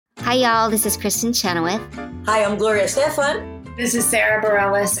Hi, y'all. This is Kristen Chenoweth. Hi, I'm Gloria Stefan. This is Sarah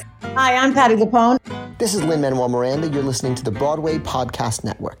Bareilles. Hi, I'm Patti LuPone. This is Lin-Manuel Miranda. You're listening to the Broadway Podcast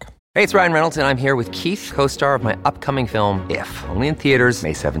Network. Hey, it's Ryan Reynolds, and I'm here with Keith, co-star of my upcoming film, If, only in theaters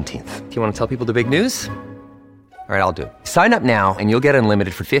May 17th. Do you want to tell people the big news? All right, I'll do it. Sign up now and you'll get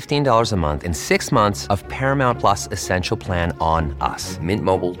unlimited for $15 a month and 6 months of Paramount Plus Essential Plan on us.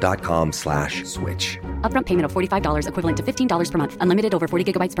 MintMobile.com/switch. Upfront payment of $45 equivalent to $15 per month. Unlimited over 40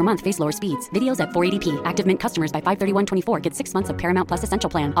 gigabytes per month. Face lower speeds. Videos at 480p. Active Mint customers by 531.24 get 6 months of Paramount Plus Essential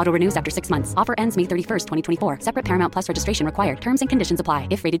Plan. Auto renews after 6 months. Offer ends May 31st, 2024. Separate Paramount Plus registration required. Terms and conditions apply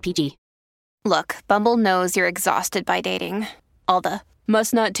if rated PG. Look, Bumble knows you're exhausted by dating. All the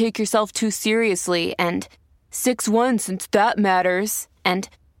must not take yourself too seriously and 6'1" since that matters. And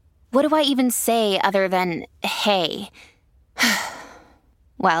what do I even say other than, hey?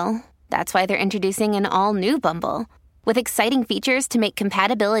 Well, that's why they're introducing an all-new Bumble, with exciting features to make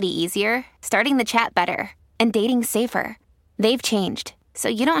compatibility easier, starting the chat better, and dating safer. They've changed, so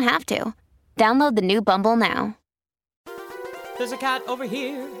you don't have to. Download the new Bumble now. There's a cat over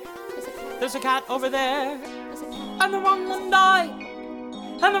here. There's a cat over there. And the wrong one died.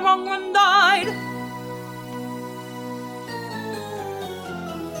 And the wrong one died.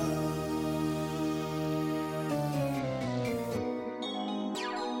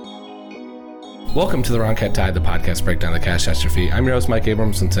 Welcome to The Wrong Cat Died, the podcast breakdown of the catastrophe. I'm your host, Mike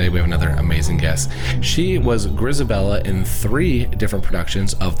Abrams, and today we have another amazing guest. She was Grizabella in 3 different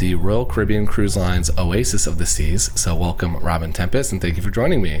productions of the Royal Caribbean Cruise Line's Oasis of the Seas. So welcome, Robyn Tempest, and thank you for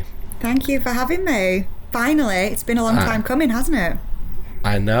joining me. Thank you for having me. Finally, it's been a long time coming, hasn't it?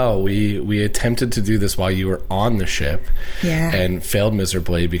 I know. We attempted to do this while you were on the ship, and failed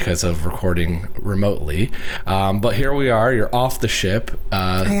miserably because of recording remotely. But here we are. You're off the ship.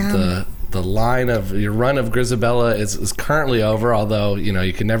 I am. The line of your run of Grizabella is currently over, although, you know,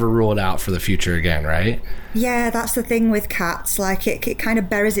 you can never rule it out for the future again, right? Yeah, that's the thing with cats. Like, it kind of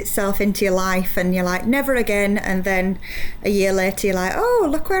buries itself into your life and you're like, never again. And then a year later, you're like, oh,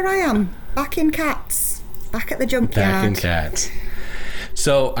 look where I am. Back in cats. Back at the junkyard. Back in cats.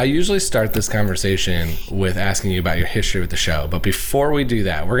 So I usually start this conversation with asking you about your history with the show, but before we do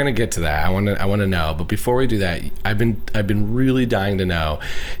that, we're going to get to that. I want to know, but before we do that, I've been really dying to know.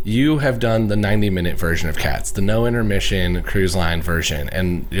 You have done the 90-minute version of Cats, the no intermission cruise line version,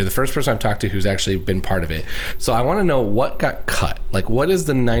 and you're the first person I've talked to who's actually been part of it. So I want to know what got cut. Like, what is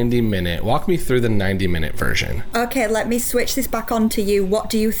the 90-minute? Walk me through the 90-minute version. Okay, let me switch this back on to you. What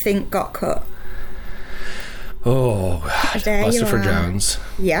do you think got cut? Oh, God. Buster for Jones.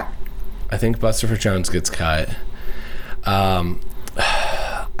 Yeah. I think Buster for Jones gets cut. I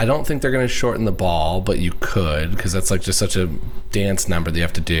don't think they're going to shorten the ball, but you could, because that's like just such a dance number that you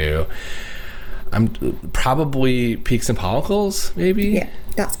have to do. I'm probably Peaks and Pollicles, maybe? Yeah,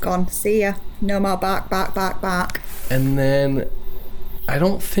 that's gone. See ya. No more back. And then I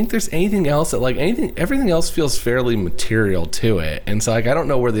don't think there's anything else that, like, everything else feels fairly material to it. And so, like, I don't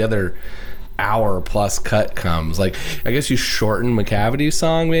know where the other hour plus cut comes. Like, I guess you shorten McCavity's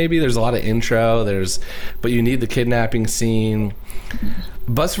song, maybe. There's a lot of intro, but you need the kidnapping scene.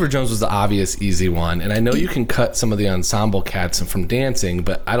 Buster for Jones was the obvious easy one, and I know you can cut some of the ensemble cats from dancing,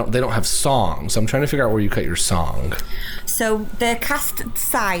 but they don't have songs, so I'm trying to figure out where you cut your song. So the cast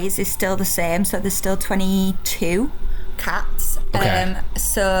size is still the same, so there's still 22 cats. Okay.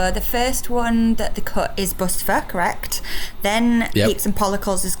 So the first one that they cut is Buster, correct? Then Peaks and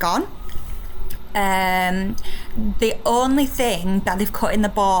Pollicles is gone. The only thing that they've cut in the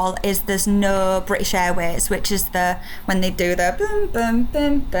ball is there's no British Airways, which is when they do the boom boom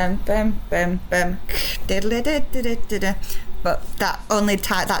boom boom boom boom boom diddle. But that only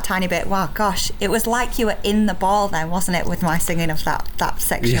that tiny bit. Wow, gosh, it was like you were in the ball then, wasn't it, with my singing of that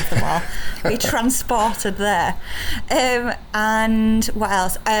section of the ball? We transported there. And what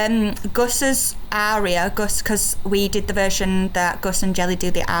else? Gus's aria, because we did the version that Gus and Jelly do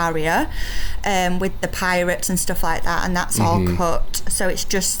the aria, with the pirates and stuff like that, and that's all cut. So it's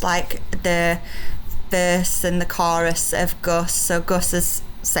just like the verse and the chorus of Gus. So Gus's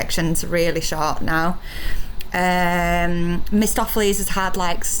section's really short now. Mistopheles has had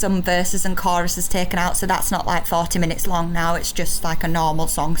like some verses and choruses taken out, so that's not like 40 minutes long now. It's just like a normal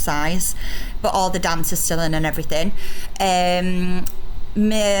song size, but all the dance is still in and everything.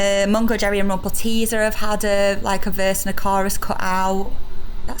 Mungo, Jerry and Rumple Teaser have had a verse and a chorus cut out.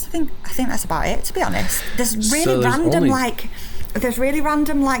 I think that's about it, to be honest. There's really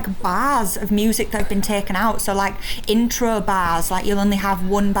random bars of music that have been taken out. So like intro bars, like you'll only have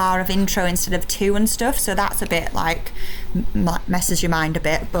 1 bar of intro instead of 2 and stuff. So that's a bit messes your mind a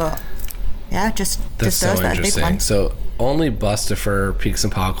bit. But yeah, just that's those so that are big interesting. ones. So only Bustifer, Peaks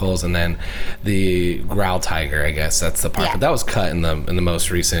and Pockles, and then the Growl Tiger. I guess that's the part. Yeah. But that was cut in the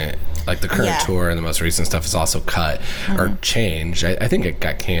most recent, like the current tour, and the most recent stuff is also cut or changed. I think it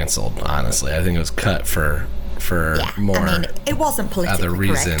got canceled. Honestly, I think it was cut for more. I mean, it wasn't politically other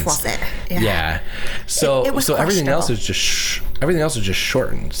reasons, correct, was it? Yeah. So it was everything else questionable. is just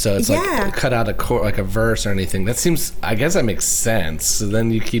shortened. So it's like cut out like a verse or anything. That seems, I guess that makes sense. So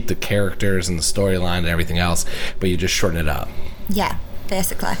then you keep the characters and the storyline and everything else, but you just shorten it up. Yeah,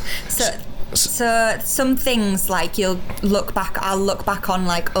 basically. So some things, like I'll look back on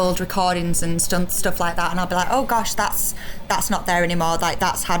like old recordings and stuff like that, and I'll be like, oh gosh, that's not there anymore. Like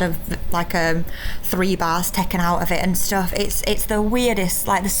that's had 3 bars taken out of it and stuff. It's the weirdest.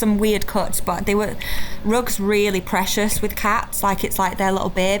 Like there's some weird cuts, but Rug's really precious with cats. Like it's like their little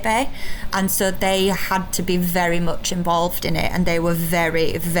baby, and so they had to be very much involved in it, and they were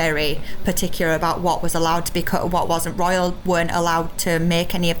very, very particular about what was allowed to be cut and what wasn't. Royal weren't allowed to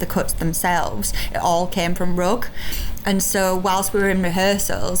make any of the cuts themselves. It all came from Rug. And so whilst we were in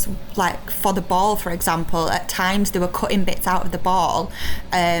rehearsals, like for the ball, for example, at times they were cutting bits out of the ball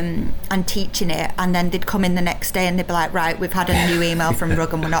and teaching it, and then they'd come in the next day and they'd be like, right, we've had a new email from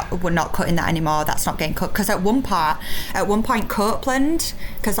Rug and we're not cutting that anymore, that's not getting cut. Because at one point Copeland,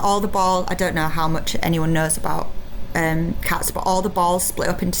 because all the ball, I don't know how much anyone knows about cats, but all the balls split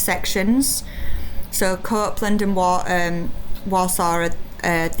up into sections. So Copeland and Warsaw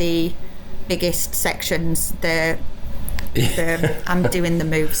are the biggest sections. I'm doing the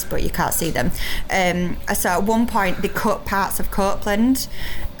moves, but you can't see them. So at one point they cut parts of Copeland,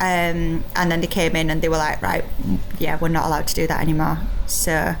 and then they came in and they were like, right, yeah, we're not allowed to do that anymore.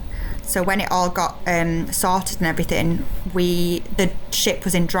 So when it all got sorted and everything, the ship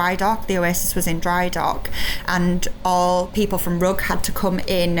was in dry dock, the Oasis was in dry dock, and all people from Rug had to come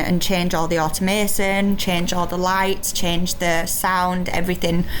in and change all the automation, change all the lights, change the sound,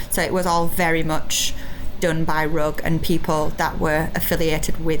 everything. So it was all very much done by Rug and people that were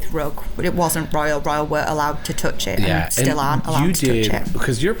affiliated with Rug. But it wasn't Royal. Royal weren't allowed to touch it, and still aren't allowed to touch it.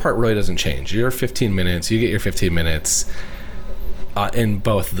 Because your part really doesn't change. Your 15 minutes, you get your 15 minutes in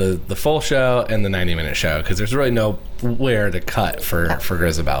both the full show and the 90-minute show, because there's really nowhere to cut for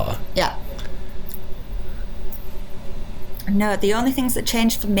Grizabella. Yeah. No, the only things that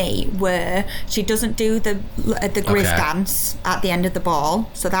changed for me were she doesn't do the Grizz dance at the end of the ball,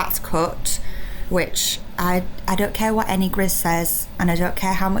 so that's cut, which I don't care what any Grizz says, and I don't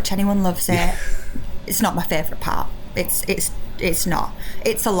care how much anyone loves it. It's not my favourite part. It's not.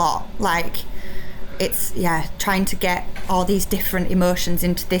 It's a lot. Like, it's trying to get all these different emotions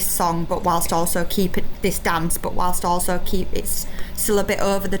into this song, but whilst also keep this dance, but whilst also keep it's still a bit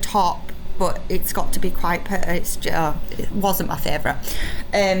over the top, but it's got to be quite. It wasn't my favourite.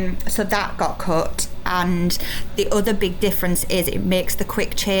 So that got cut, and the other big difference is it makes the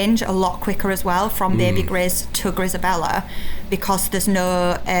quick change a lot quicker as well from Baby Grizz to Grizabella, because there's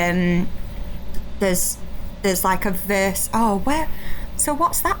no there's like a verse. Oh, where? So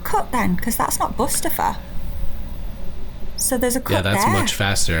what's that cut then? Because that's not Bustifer. So there's a cut there. Yeah, that's much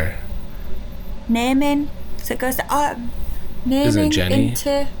faster. Naming. So it goes to naming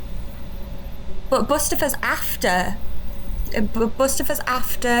into. But Bustifer's after. Bustifer's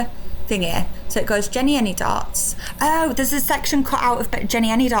after thingy. So it goes Jenny Any Dots. Oh, there's a section cut out of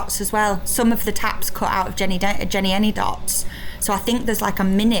Jenny Any Dots as well. Some of the taps cut out of Jenny Any Dots. So I think there's like a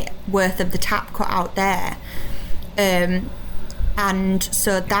minute worth of the tap cut out there. And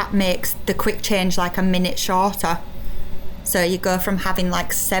so that makes the quick change like a minute shorter. So you go from having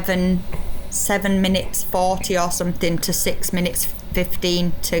like 7 minutes 40 or something to 6 minutes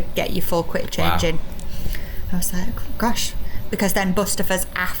 15 to get your full quick change in. I was like, gosh, because then Bustifer's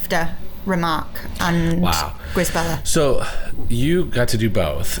after Remark and Grizabella. So you got to do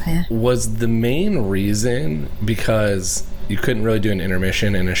both. Yeah. Was the main reason because you couldn't really do an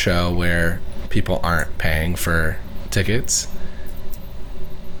intermission in a show where people aren't paying for tickets?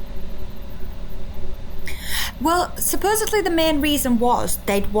 Well, supposedly the main reason was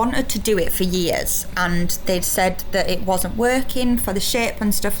they'd wanted to do it for years, and they'd said that it wasn't working for the ship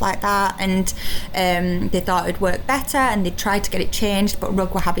and stuff like that, and they thought it'd work better, and they'd tried to get it changed, but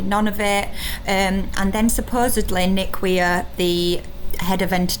Rug were having none of it. And then supposedly Nick Weir, the head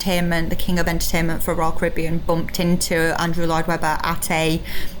of entertainment, the king of entertainment for Royal Caribbean, bumped into Andrew Lloyd Webber at a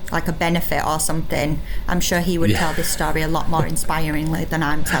benefit or something. I'm sure he would tell this story a lot more inspiringly than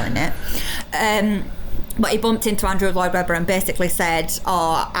I'm telling it. But he bumped into Andrew Lloyd Webber and basically said,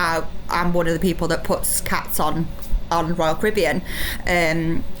 I'm one of the people that puts cats on Royal Caribbean.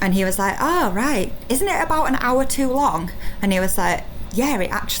 And he was like, oh, right. Isn't it about an hour too long? And he was like, yeah,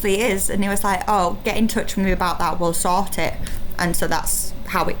 it actually is. And he was like, oh, get in touch with me about that, we'll sort it. And so that's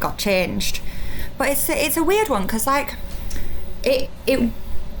how it got changed. But it's a weird one, because like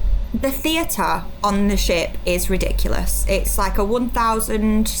the theatre on the ship is ridiculous. It's like a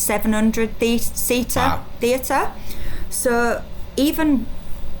 1,700 seater theatre. So even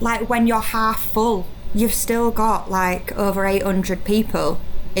like when you're half full, you've still got like over 800 people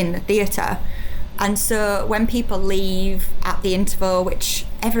in the theatre. And so when people leave at the interval, which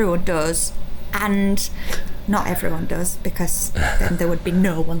everyone does, and not everyone does, because then there would be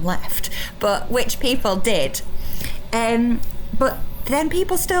no one left, but which people did, but then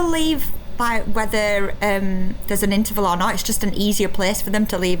people still leave, like whether there's an interval or not. It's just an easier place for them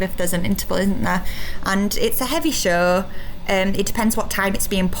to leave if there's an interval, isn't there? And it's a heavy show. It depends what time it's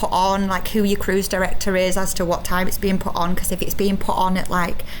being put on, like who your cruise director is as to what time it's being put on, because if it's being put on at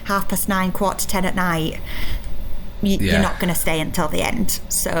like 9:30, 9:45 at night, you're not going to stay until the end.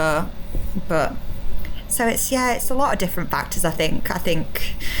 So it's a lot of different factors. I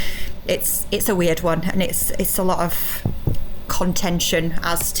think it's a weird one, and it's a lot of contention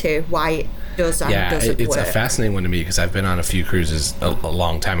as to why it does and doesn't it's work. a fascinating one to me, because I've been on a few cruises a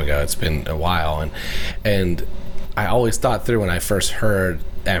long time ago. It's been a while, and I always thought through when I first heard,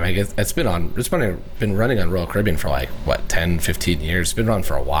 and I guess it's been running on Royal Caribbean for like 10-15 years. It's been on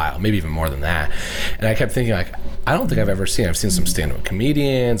for a while, maybe even more than that. And I kept thinking, like, I don't think I've seen some stand-up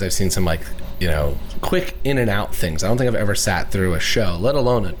comedians. I've seen some, like, quick in and out things. I don't think I've ever sat through a show, let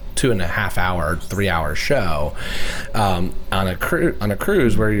alone a 2.5 hour, 3 hour show on a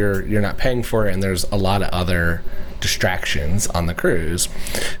cruise where you're not paying for it, and there's a lot of other distractions on the cruise.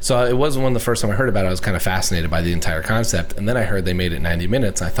 So it was one of the first time I heard about it. I was kind of fascinated by the entire concept, and then I heard they made it 90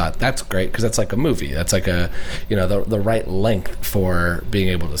 minutes. I thought, that's great, because that's like a movie. That's like a the right length for being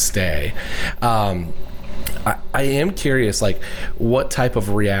able to stay. I am curious, like, what type of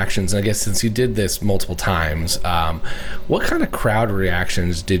reactions, and I guess since you did this multiple times, what kind of crowd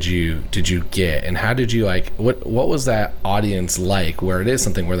reactions did you get, and how did you, like, what was that audience like, where it is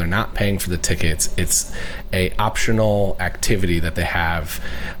something where they're not paying for the tickets, it's a optional activity that they have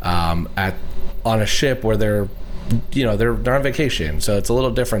on a ship where they're on vacation. So it's a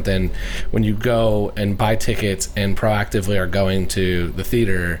little different than when you go and buy tickets and proactively are going to the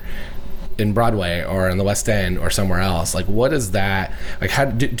theater in Broadway or in the West End or somewhere else. Like, what is that like? How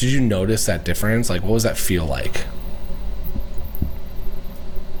did you notice that difference? Like, what was that feel like?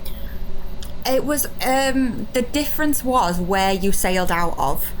 It was the difference was where you sailed out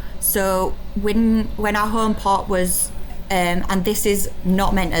of. So when our home port was and this is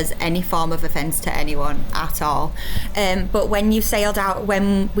not meant as any form of offence to anyone at all, but when you sailed out,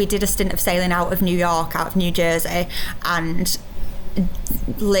 when we did a stint of sailing out of New York, out of New Jersey, and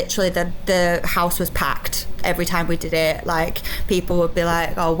literally the house was packed every time we did it. Like, people would be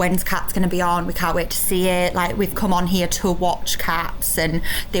like, oh, when's Cats going to be on? We can't wait to see it. Like, we've come on here to watch Cats, and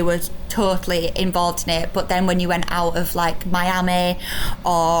they were totally involved in it. But then when you went out of like Miami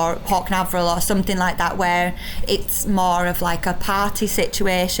or Port Canaveral or something like that, where it's more of like a party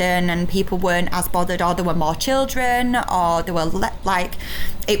situation and people weren't as bothered, or there were more children, or there were like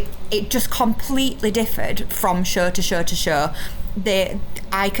it just completely differed from show to show to show.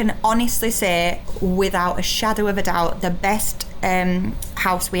 I can honestly say, without a shadow of a doubt, the best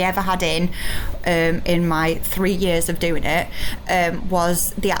house we ever had in my 3 years of doing it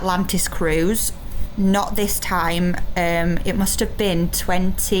was the Atlantis cruise. Not this time. It must have been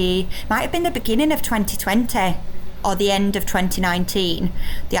might have been the beginning of 2020 or the end of 2019.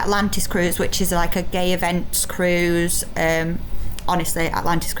 The Atlantis cruise, which is like a gay events cruise. Honestly,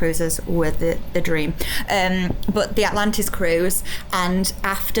 Atlantis cruises were the dream. But the Atlantis cruise, and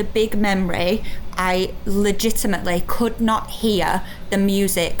after Big Memory, I legitimately could not hear the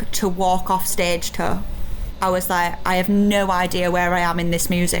music to walk off stage to. I was like, I have no idea where I am in this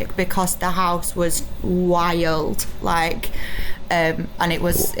music, because the house was wild, like, and it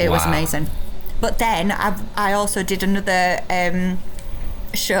was amazing. But then I also did another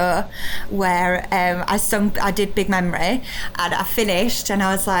show where I did Big Memory, and I finished, and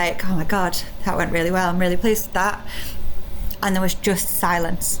I was like, oh my god, that went really well, I'm really pleased with that. And there was just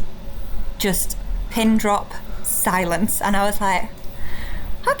silence, just pin drop silence, and I was like,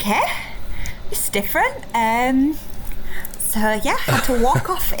 okay, it's different. So yeah, I had to walk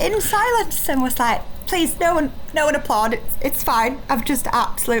off in silence, and was like, please, no one applaud. It's fine. I've just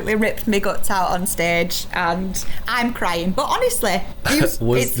absolutely ripped my guts out on stage, and I'm crying. But honestly, it's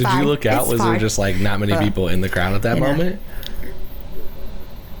did fine. You look out? Was there just like not many people in the crowd at that moment?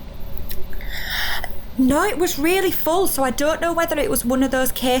 No, it was really full. So I don't know whether it was one of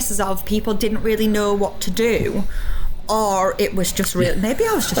those cases of people didn't really know what to do, or it was just real. Maybe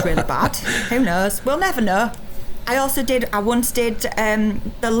I was just really bad. Who knows? We'll never know. I once did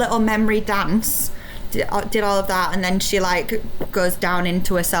the little memory dance. Did all of that, and then she like goes down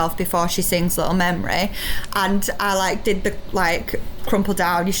into herself before she sings Little Memory, and I like did the like crumple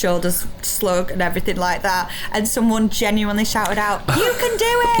down your shoulders slug and everything like that, and someone genuinely shouted out, "You can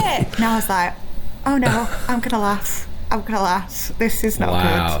do it!" And I was like, oh no, I'm gonna laugh, this is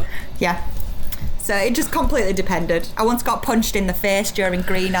not good. Yeah, so it just completely depended. I once got punched in the face during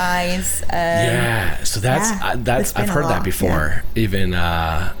Green Eyes. So that's I've heard that before. Even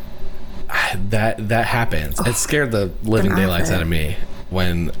that happens. It scared the living daylights out of me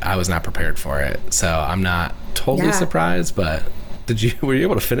when I was not prepared for it. So I'm not totally surprised, but were you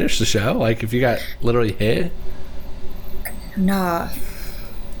able to finish the show? Like if you got literally hit? No.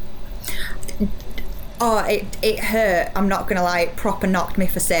 Oh, it hurt. I'm not gonna lie, it proper knocked me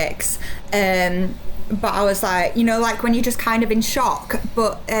for 6. But I was like, like when you're just kind of in shock.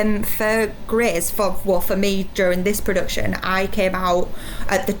 But for Grizz, for me during this production, I came out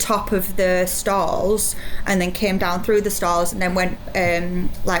at the top of the stalls and then came down through the stalls and then went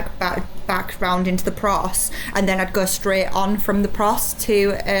like back round into the pros, and then I'd go straight on from the pros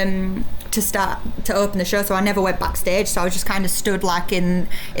to start to open the show. So I never went backstage, so I was just kind of stood like in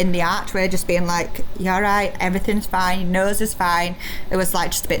the archway just being like, you're right, everything's fine, your nose is fine. It was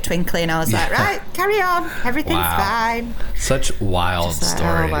like just a bit twinkly, and I was like, right, carry on, everything's fine. Such wild stories.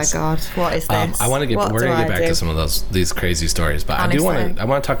 Oh my god, what is this? We're gonna get back to some of these crazy stories, but honestly, I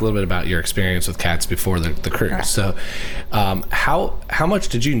want to talk a little bit about your experience with Cats before the cruise. Right. So how much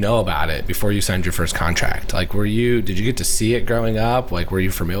did you know about it before you signed your first contract? Like did you get to see it growing up? Like were you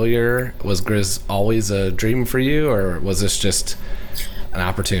familiar? Was Grizz always a dream for you, or was this just an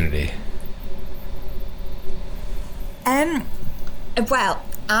opportunity? Well,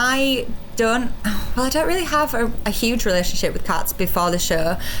 I don't really have a huge relationship with Cats before the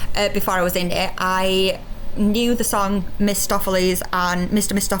show. Before I was in it, I knew the song Mistopheles and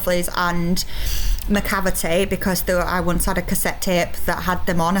Mr. Mistopheles and McCavity because I once had a cassette tape that had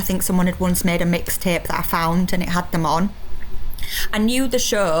them on. I think someone had once made a mixtape that I found and it had them on. I knew the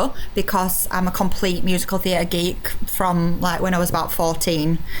show because I'm a complete musical theatre geek from like when I was about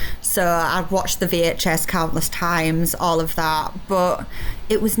 14, so I've watched the VHS countless times, all of that, but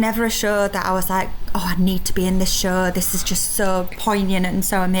it was never a show that I was like, oh, I need to be in this show, this is just so poignant and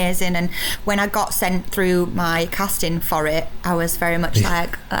so amazing. And when I got sent through my casting for it, I was very much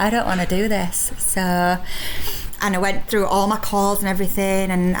like, I don't want to do this. And I went through all my calls and everything,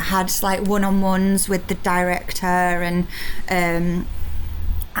 and had like one-on-ones with the director, and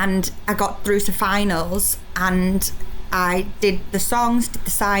I got through to finals, and I did the songs, did the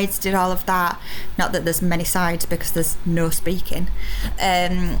sides, did all of that. Not that there's many sides because there's no speaking.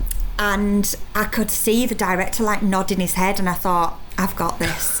 And I could see the director like nodding his head, and I thought, I've got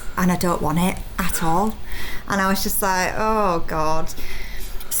this, and I don't want it at all. And I was just like, oh God.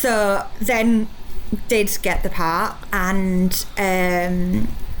 So then did get the part, and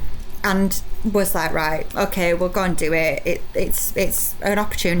was like, right, okay, we'll go and do it. It's an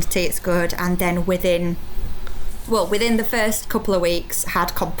opportunity, it's good. And then within the first couple of weeks,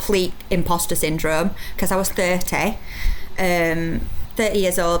 had complete imposter syndrome because I was 30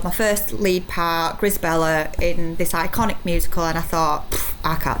 years old, my first lead part, Grizabella, in this iconic musical, and I thought,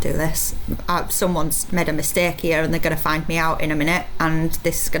 I can't do this. Someone's made a mistake here and they're going to find me out in a minute, and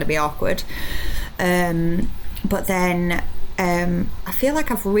this is going to be awkward. But then I feel like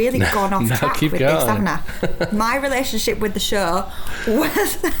I've really gone off track with this, haven't I? My relationship with the show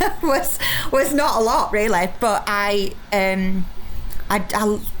was not a lot, really, but I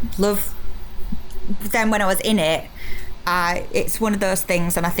love them when I was in it. It's one of those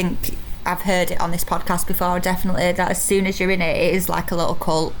things, and I think I've heard it on this podcast before, definitely, that as soon as you're in it, it is like a little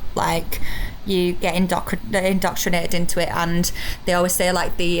cult. Like you get indoctrinated into it, and they always say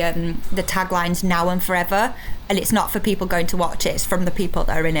like the tagline's now and forever, and it's not for people going to watch it, it's from the people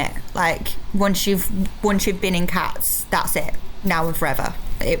that are in it. Like once you've been in Cats, that's it, now and forever.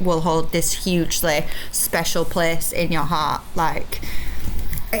 It will hold this hugely special place in your heart. Like,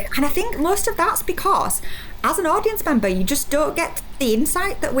 and I think most of that's because as an audience member, you just don't get the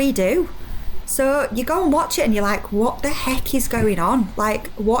insight that we do. So you go and watch it and you're like, what the heck is going on? Like,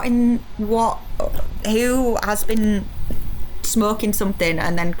 who has been smoking something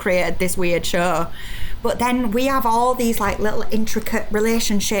and then created this weird show? But then we have all these like little intricate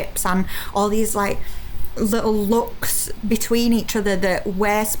relationships and all these like little looks between each other that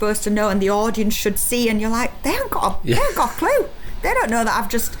we're supposed to know and the audience should see, and you're like, they haven't got a clue. They don't know that I've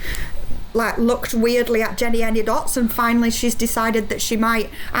just like looked weirdly at Jenny Any Dots, and finally she's decided that she might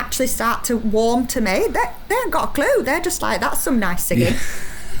actually start to warm to me. They ain't got a clue. They're just like, that's some nice singing.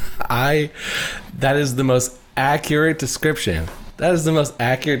 That is the most accurate description. That is the most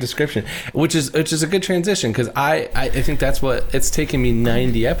accurate description, which is a good transition, because I think that's what it's taken me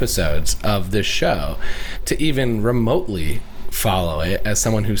 90 episodes of this show to even remotely follow it, as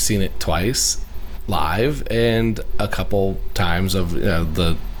someone who's seen it twice live and a couple times of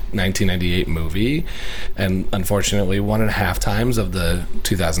the 1998 movie, and unfortunately 1.5 times of the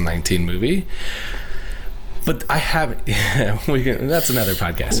 2019 movie. But I haven't. That's another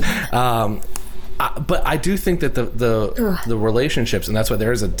podcast. But I do think that the relationships, and that's why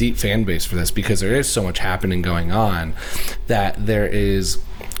there is a deep fan base for this, because there is so much happening going on, that there is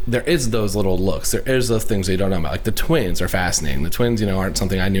those little looks, there is those things they don't know about. Like the twins are fascinating. The twins, aren't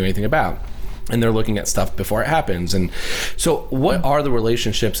something I knew anything about, and they're looking at stuff before it happens. And so what are the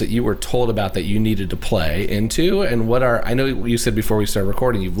relationships that you were told about that you needed to play into, and what are, I know you said before we started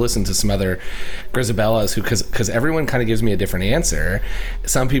recording, you've listened to some other Grizabellas who, because everyone kind of gives me a different answer.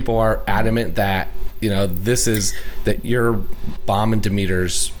 Some people are adamant that this is that you're Bomb and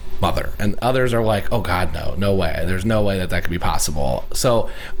Demeter's mother, and others are like, oh god, no way, there's no way that could be possible. So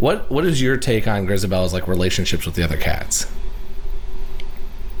what is your take on Grizabella's like relationships with the other cats?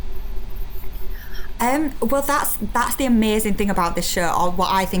 Well, that's the amazing thing about this show, or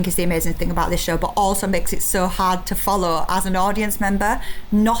what I think is the amazing thing about this show, but also makes it so hard to follow as an audience member.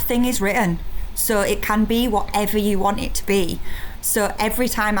 Nothing is written, so it can be whatever you want it to be. So every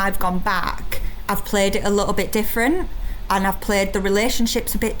time I've gone back, I've played it a little bit different, and I've played the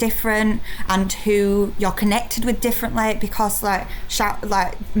relationships a bit different, and who you're connected with differently, because the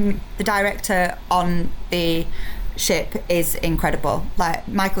director on the ship is incredible. Like,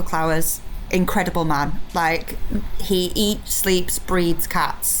 Michael Clowers, incredible man. Like, he eats, sleeps, breathes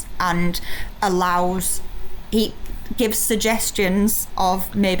cats, and he gives suggestions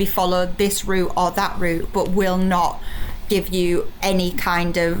of maybe follow this route or that route, but will not give you any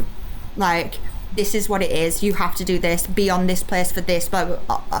kind of like, this is what it is, you have to do this, be on this place for this, but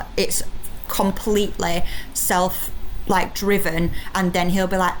it's completely driven. And then he'll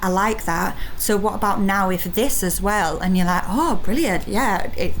be like, I like that, so what about now if this as well? And you're like, oh, brilliant, yeah,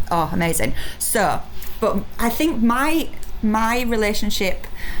 amazing. So, but I think my relationship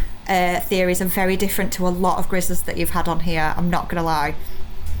theories are very different to a lot of Grizzlies that you've had on here, I'm not gonna lie.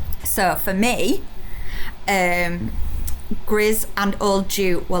 So for me, Grizz and Old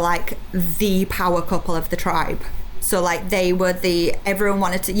Jute were like the power couple of the tribe. So like they were everyone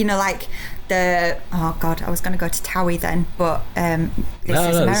wanted to, oh god, I was going to go to Towie then, but this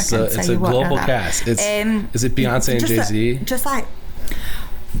is American, it's a global cast. Is it Beyonce and Jay-Z? Just like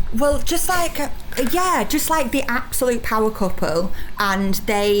the absolute power couple. And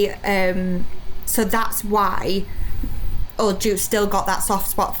they so that's why Old Jute still got that soft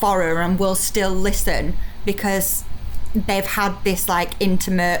spot for her and will still listen, because they've had this like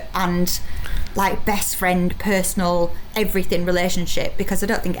intimate and like best friend, personal, everything relationship, because I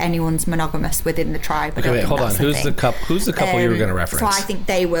don't think anyone's monogamous within the tribe. Okay, wait, hold on. Who's the couple you were going to reference? So I think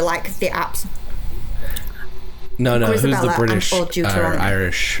they were like the apps. No, Grizabella, who's the British or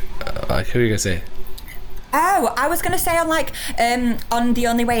Irish? Who are you going to say? Oh, I was going to say on The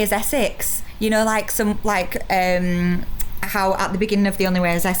Only Way is Essex. How at the beginning of The Only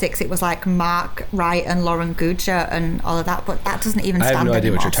Way is Essex, it was like Mark Wright and Lauren Guja and all of that, but that doesn't even stand I have no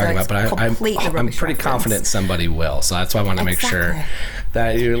idea anymore, what you're talking about, but I'm pretty confident somebody will, so that's why I want to make sure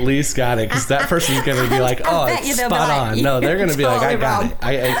that you at least got it, because that person's going to be like, oh, it's spot on. No, they're going to be like, I got it.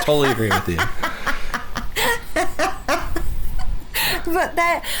 I totally agree with you. But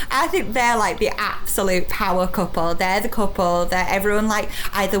I think they're like the absolute power couple. They're the couple that everyone like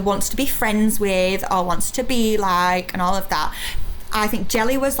either wants to be friends with or wants to be like, and all of that. I think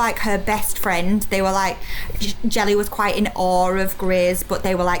Jelly was like her best friend. They were like, Jelly was quite in awe of Grizz, but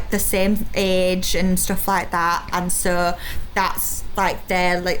they were like the same age and stuff like that. And so that's like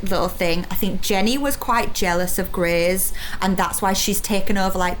their like little thing. I think Jenny was quite jealous of Grizz, and that's why she's taken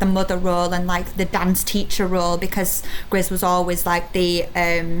over like the mother role and like the dance teacher role, because Grizz was always like the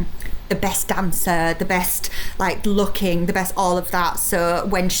best dancer, the best like looking, the best all of that. So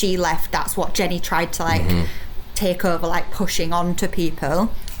when she left, that's what Jenny tried to like take over, like pushing on to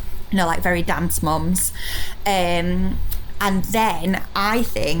people, like very dance mums. And then I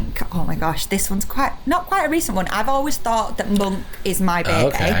think, oh my gosh, this one's not quite a recent one. I've always thought that Monk is my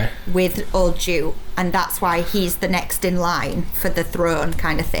baby with Old Jute, and that's why he's the next in line for the throne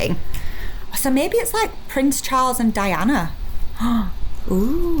kind of thing. So maybe it's like Prince Charles and Diana.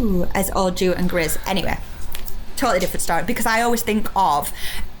 Ooh, as Old Jute and Grizz. Anyway, totally different story, because I always think of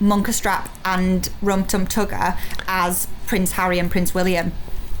Monkastrap and Rum Tum Tugger as Prince Harry and Prince William.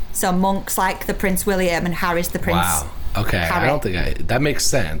 So Monk's like the Prince William and Harry's the Prince. Wow. Okay. Harry. I don't think that makes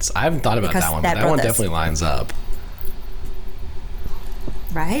sense. I haven't thought about Because that one, they're but that one brothers. definitely lines up.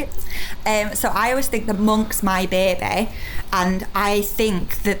 Right? So I always think that Monk's my baby, and I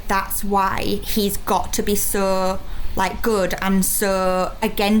think that that's why he's got to be so like good and so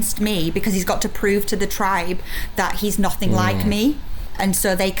against me, because he's got to prove to the tribe that he's nothing like me, and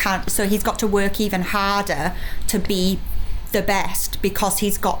so they can't. So he's got to work even harder to be the best, because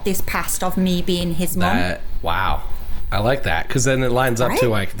he's got this past of me being his mum. Wow. I like that, because then it lines up to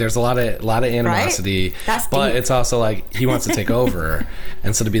like there's a lot of animosity, right? That's but deep. it's also like he wants to take over,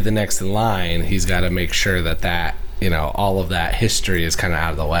 and so to be the next in line, he's got to make sure that you know, all of that history is kind of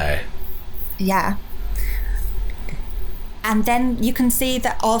out of the way. Yeah. And then you can see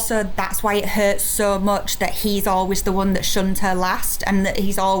that also that's why it hurts so much that he's always the one that shunned her last, and that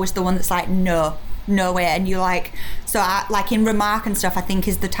he's always the one that's like, no way. And you're like, so like in Remark and stuff, I think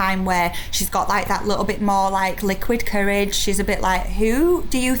is the time where she's got like that little bit more like liquid courage. She's a bit like, who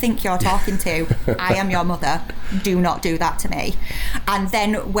do you think you're talking to? I am your mother. Do not do that to me. And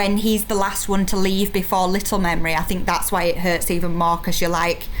then when he's the last one to leave before Little Memory, I think that's why it hurts even more, because you're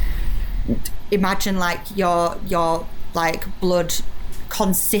like, imagine like your like blood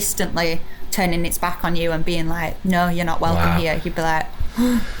consistently turning its back on you and being like, no, you're not welcome here. You'd be like,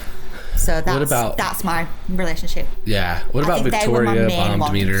 so that's my relationship. Yeah. What about Victoria, Bomb,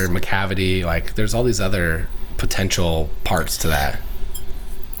 ones. Demeter, Macavity? Like, there's all these other potential parts to that.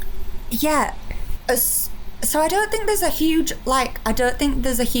 Yeah. So I don't think there's a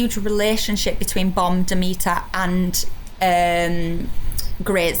huge relationship between Bomb, Demeter and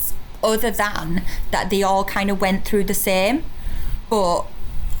Grizz, other than that they all kind of went through the same. But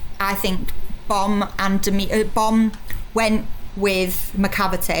I think Bomb and Demeter, Bomb went with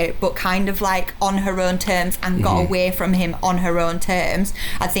Macavity, but kind of like on her own terms, and got away from him on her own terms.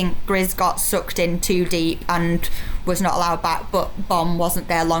 I think Grizz got sucked in too deep and was not allowed back, but Bomb wasn't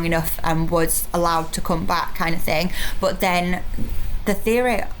there long enough and was allowed to come back, kind of thing. But then the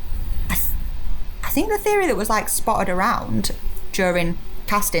theory, I think the theory that was like spotted around during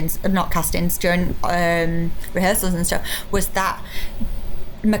during rehearsals and stuff, was that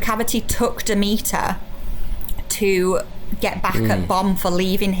Macavity took Demeter to get back at Bomb for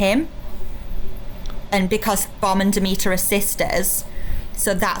leaving him, and because Bomb and Demeter are sisters,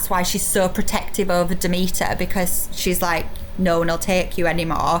 so that's why she's so protective over Demeter, because she's like, no one will take you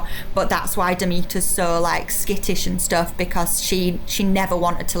anymore. But that's why Demeter's so like skittish and stuff, because she never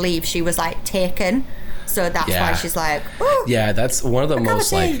wanted to leave. She was like taken, so that's why she's like, yeah, that's one of the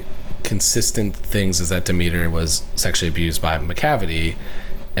most like consistent things, is that Demeter was sexually abused by Macavity,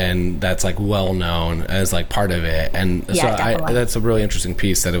 and that's like well known as like part of it. And yeah, so that's a really interesting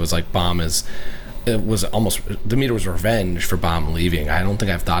piece, that it was like it was almost Demeter was revenge for Bomb leaving. I don't think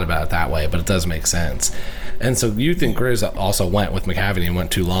I've thought about it that way, but it does make sense. And so you think Grizz also went with Macavity and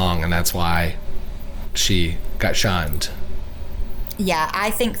went too long, and that's why she got shunned. Yeah,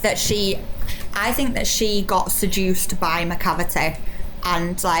 I think that she got seduced by Macavity,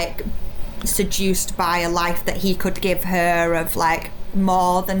 and like seduced by a life that he could give her of like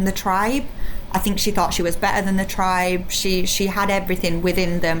more than the tribe. I think she thought she was better than the tribe. She had everything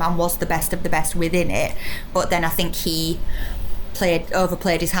within them and was the best of the best within it. But then I think he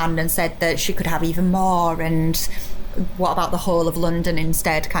overplayed his hand and said that she could have even more, and what about the whole of London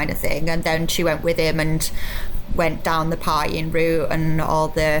instead, kind of thing. And then she went with him and went down the partying route and all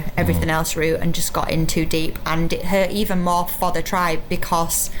the everything else route, and just got in too deep. And it hurt even more for the tribe,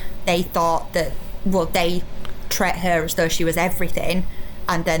 because they thought that, well, they treat her as though she was everything,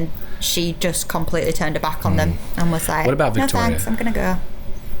 and then she just completely turned her back on them and was like, what about Victoria? No thanks, I'm gonna go.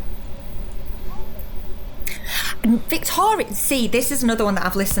 And Victoria, see, this is another one that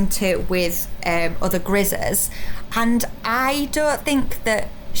I've listened to with other Grizzers, and I don't think that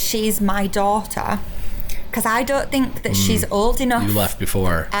she's my daughter, because I don't think that she's old enough. You left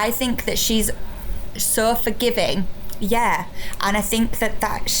before. I think that she's so forgiving. Yeah, and I think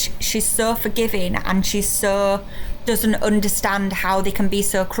that she's so forgiving, and she's so doesn't understand how they can be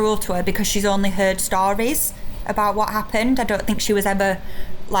so cruel to her, because she's only heard stories about what happened. I don't think she was ever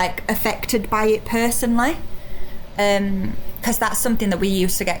like affected by it personally, because that's something that we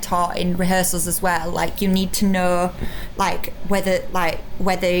used to get taught in rehearsals as well. Like, you need to know like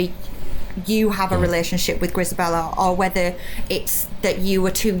whether you have a relationship with Grizabella, or whether it's that you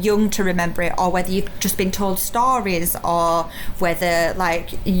were too young to remember it, or whether you've just been told stories, or whether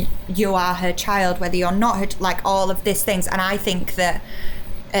like you are her child, whether you're not her, like all of these things. And I think that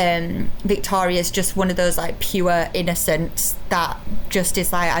Victoria's just one of those like pure innocents that just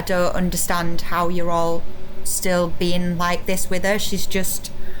is like, I don't understand how you're all still being like this with her. She's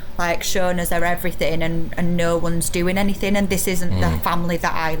just like shown us her everything, and no one's doing anything, and this isn't the family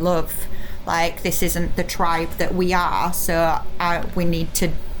that I love. Like, this isn't the tribe that we are, so we need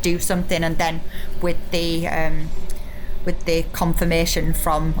to do something. And then with the confirmation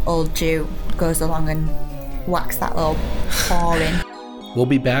from old Jew, goes along and whacks that little paw in. We'll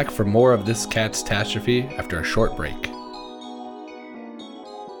be back for more of this catastrophe after a short break.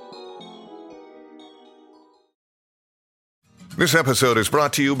 This episode is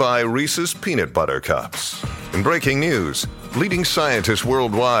brought to you by Reese's Peanut Butter Cups. In breaking news, leading scientists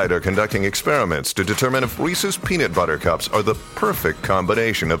worldwide are conducting experiments to determine if Reese's Peanut Butter Cups are the perfect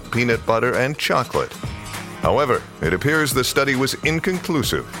combination of peanut butter and chocolate. However, it appears the study was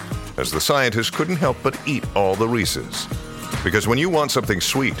inconclusive, as the scientists couldn't help but eat all the Reese's. Because when you want something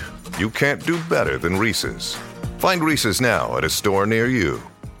sweet, you can't do better than Reese's. Find Reese's now at a store near you.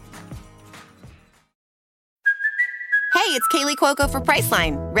 Hey, it's Kaylee Cuoco for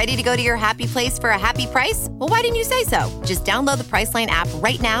Priceline. Ready to go to your happy place for a happy price? Well, why didn't you say so? Just download the Priceline app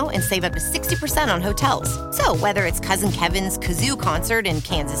right now and save up to 60% on hotels. So whether it's Cousin Kevin's Kazoo Concert in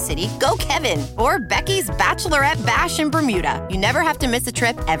Kansas City, go Kevin, or Becky's Bachelorette Bash in Bermuda, you never have to miss a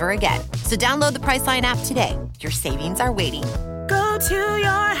trip ever again. So download the Priceline app today. Your savings are waiting. Go to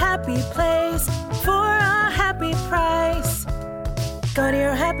your happy place for a happy price. Go to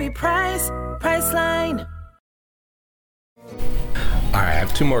your happy price, Priceline. All right, I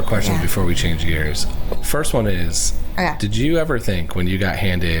have two more questions before we change gears. First one is, did you ever think when you got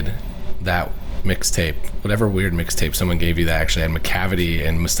handed that mixtape, whatever weird mixtape someone gave you that actually had McCavity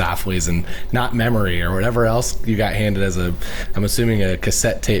and Mustaflis and Not Memory or whatever else you got handed as a, I'm assuming a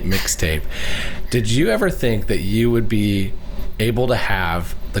cassette tape mixtape, did you ever think that you would be able to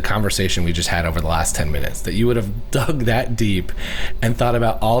have the conversation we just had over the last 10 minutes, that you would have dug that deep and thought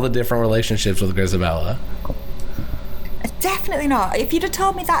about all the different relationships with Grizabella? Definitely not. If you'd have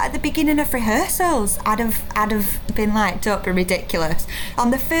told me that at the beginning of rehearsals, I'd have been like, don't be ridiculous.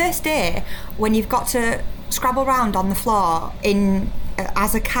 On the first day, when you've got to scrabble around on the floor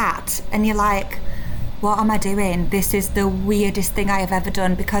as a cat, and you're like, what am I doing? This is the weirdest thing I have ever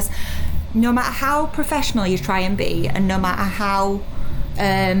done, because no matter how professional you try and be, and no matter how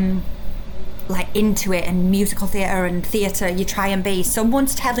like into it and musical theatre you try and be,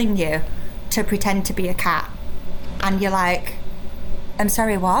 someone's telling you to pretend to be a cat. And you're like, I'm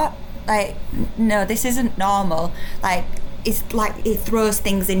sorry, what? Like, no, this isn't normal. Like, it's like it throws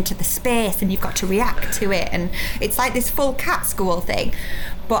things into the space and you've got to react to it. And it's like this full cat school thing.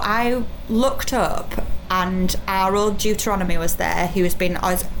 But I looked up and our old Deuteronomy was there, who has been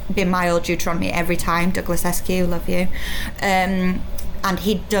my old Deuteronomy every time, Douglas Eskew, love you. And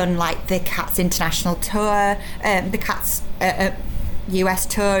he'd done like the Cats International Tour, the Cats... US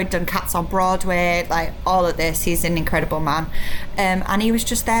tour, he'd done Cats on Broadway, like all of this. He's an incredible man, and he was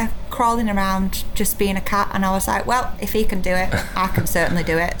just there crawling around just being a cat, and I was like, well, if he can do it, I can certainly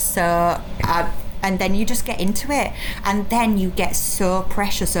do it. So and then you just get into it, and then you get so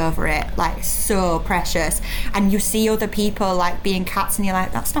precious over it, like so precious, and you see other people like being cats and you're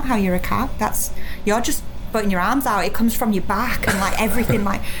like, that's not how you're a cat, you're just putting your arms out, it comes from your back, and like everything,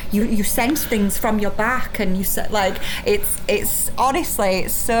 like you sense things from your back, and you like it's honestly,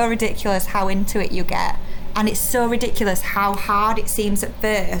 it's so ridiculous how into it you get, and it's so ridiculous how hard it seems at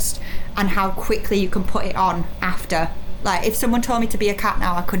first and how quickly you can put it on after. Like, if someone told me to be a cat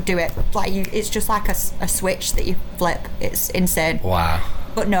now, I could do it. Like, it's just like a switch that you flip. It's insane. Wow.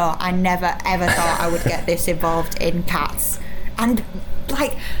 But no, I never ever thought I would get this involved in cats. And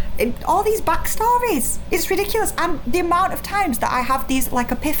like all these backstories, it's ridiculous. And the amount of times that I have these like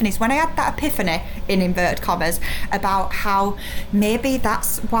epiphanies, when I had that epiphany in inverted commas about how maybe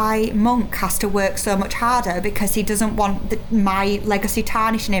that's why Monk has to work so much harder, because he doesn't want my legacy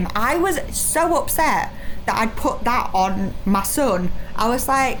tarnishing him. I was so upset that I'd put that on my son. I was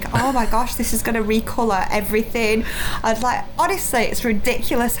like, oh my gosh, this is going to recolour everything. I was like, honestly, it's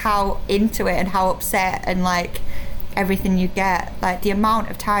ridiculous how into it and how upset and like everything you get. Like, the amount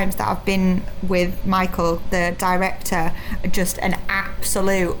of times that I've been with Michael, the director, just an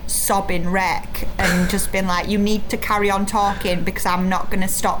absolute sobbing wreck, and just been like, you need to carry on talking because I'm not going to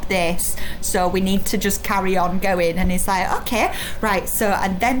stop this, so we need to just carry on going. And he's like, okay, right, so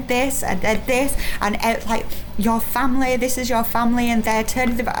and then this and then this, and like your family, this is your family, and they're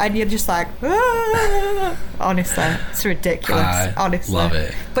turning the, and you're just like, ah. Honestly, it's ridiculous. I honestly, love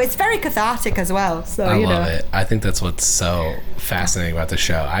it. But it's very cathartic as well. So I love it. I think that's what's so fascinating about the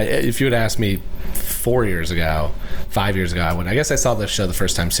show. If you had asked me 4 years ago, 5 years ago, I guess I saw this show the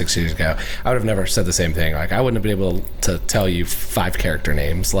first time 6 years ago. I would have never said the same thing. Like, I wouldn't have been able to tell you 5 character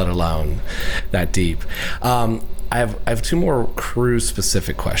names, let alone that deep. I have 2 more cruise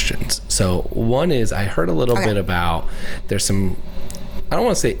specific questions. So one is, I heard a little bit about, there's some, I don't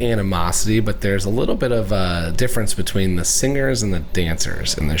want to say animosity, but there's a little bit of a difference between the singers and the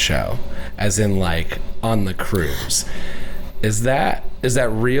dancers in the show, as in like on the cruise. Is that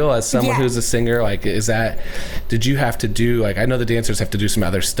real? As someone who's a singer, like, did you have to do, like, I know the dancers have to do some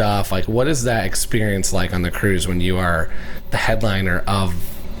other stuff. Like, what is that experience like on the cruise when you are the headliner of,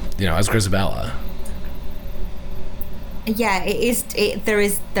 as Grizabella? Yeah, it is.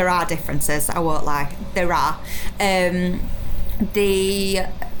 There are differences. I won't lie. There are.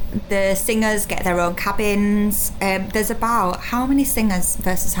 The singers get their own cabins. There's about, how many singers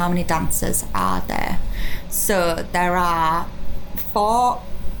versus how many dancers are there? So there are four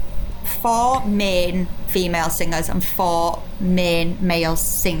main female singers and 4 main male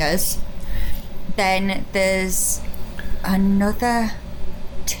singers. Then there's another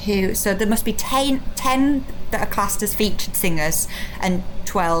 2. So there must be 10 that are classed as featured singers and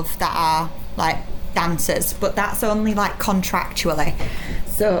 12 that are like dancers, but that's only like contractually.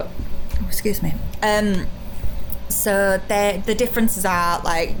 So, excuse me. So the differences are,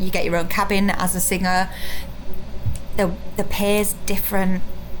 like, you get your own cabin as a singer. The pay's different,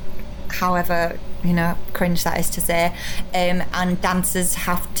 however, cringe that is to say. And dancers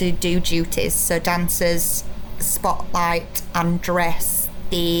have to do duties. So dancers spotlight and dress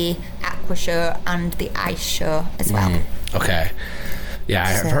the aqua show and the ice show as well. Okay. Yeah,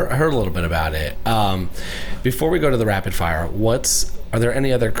 I heard a little bit about it. Before we go to the rapid fire, are there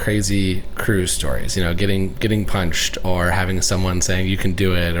any other crazy cruise stories? Getting punched, or having someone saying you can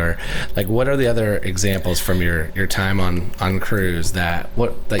do it, or like, what are the other examples from your time on cruise that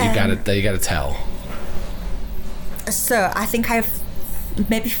you gotta tell? So I think I have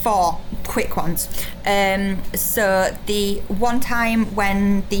maybe 4 quick ones. So the one time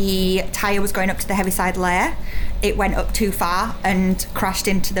when the tyre was going up to the heaviside layer, it went up too far and crashed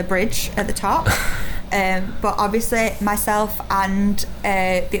into the bridge at the top. But obviously myself and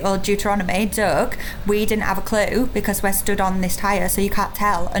the old Deuteronomy, Doug, we didn't have a clue because we're stood on this tyre, so you can't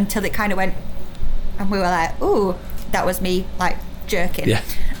tell until it kind of went, and we were like, ooh, that was me like jerking. Yeah.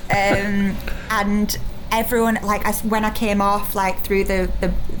 And everyone, like, when I came off, like, through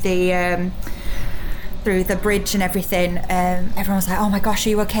the bridge and everything, everyone was like, oh my gosh, are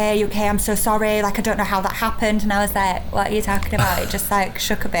you okay? I'm so sorry, like, I don't know how that happened. And I was like, what are you talking about? It just like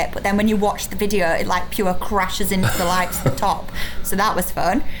shook a bit, but then when you watch the video, it like pure crashes into the lights at the top, so that was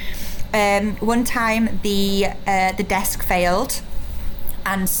fun. One time the desk failed,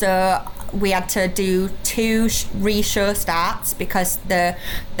 and so we had to do 2 re-show starts because the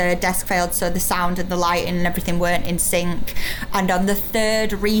desk failed, so the sound and the lighting and everything weren't in sync. And on the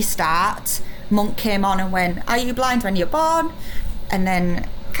 3rd restart, Monk came on and went, are you blind when you're born? And then,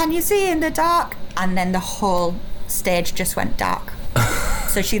 can you see in the dark? And then the whole stage just went dark.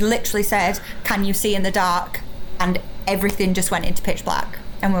 So she literally said, can you see in the dark? And everything just went into pitch black.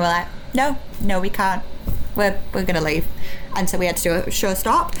 And we were like, no, we can't. We're gonna leave. And so we had to do a show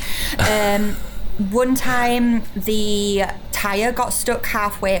stop. One time the tyre got stuck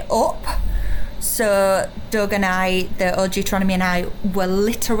halfway up, so Doug and I, the old Deuteronomy and I, were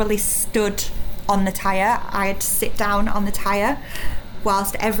literally stood on the tyre. I had to sit down on the tyre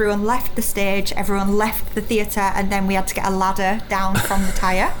whilst everyone left the stage, everyone left the theatre, and then we had to get a ladder down from the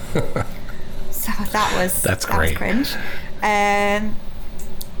tyre. So that's great. Was cringe. And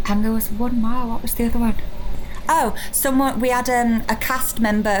there was one more. What was the other one? Oh, we had a cast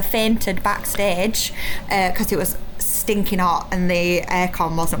member fainted backstage because it was stinking hot and the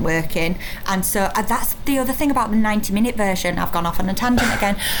aircon wasn't working. And so that's the other thing about the 90-minute version. I've gone off on a tangent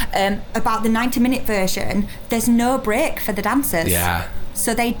again. About the 90-minute version, there's no break for the dancers. Yeah.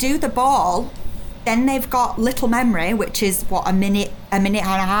 So they do the ball, then they've got Little Memory, which is a minute and a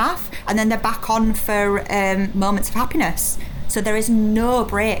half, and then they're back on for Moments of Happiness. So there is no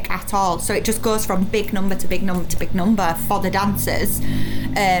break at all. So it just goes from big number to big number to big number for the dancers.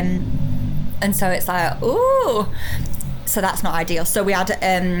 And so it's like, ooh. So that's not ideal. So we had,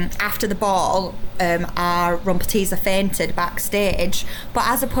 after the ball, our rumpeteaser fainted backstage. But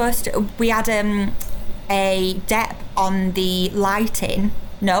as opposed to, we had a dep on the lighting,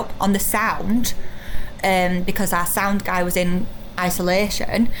 on the sound, because our sound guy was in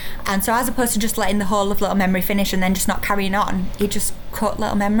isolation. And so as opposed to just letting the whole of Little Memory finish and then just not carrying on, he just cut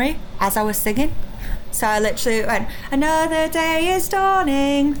Little Memory as I was singing. So I literally went, another day is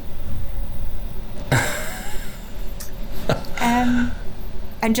dawning.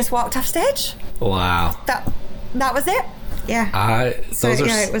 And just walked off stage. Wow. That was it. Yeah.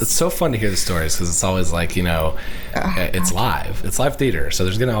 It's so fun to hear the stories because it's always like, it's live. It's live theater. So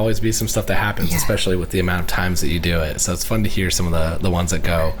there's going to always be some stuff that happens, especially with the amount of times that you do it. So it's fun to hear some of the ones that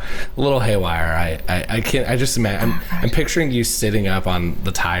go a little haywire. I can't, I just imagine, I'm picturing you sitting up on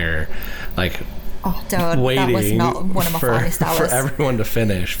the tire, like, waiting that was not one of my finest hours. For everyone to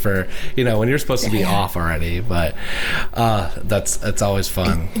finish when you're supposed to be off already, but that's always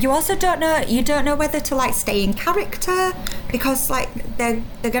fun. You also don't know whether to like stay in character because like they're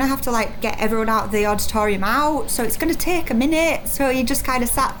gonna have to like get everyone out of the auditorium out, so it's gonna take a minute, so you just kind of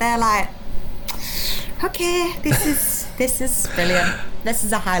sat there like, okay, this is brilliant. This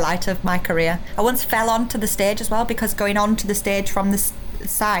is a highlight of my career. I once fell onto the stage as well because going onto the stage from the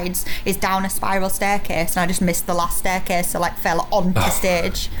sides is down a spiral staircase, and I just missed the last staircase, so like fell onto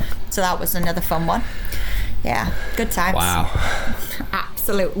stage. So that was another fun one. Yeah, good times. Wow.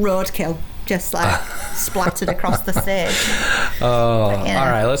 Absolute roadkill, just like splattered across the stage. All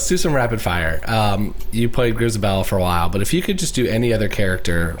right, let's do some rapid fire. You played Grizabella for a while, but if you could just do any other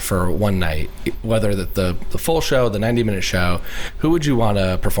character for one night, whether the full show, the 90-minute show, who would you want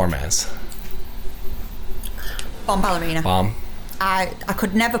to perform as? Bomb Ballerina. Bomb. I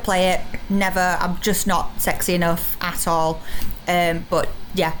could never play it, never. I'm just not sexy enough at all. But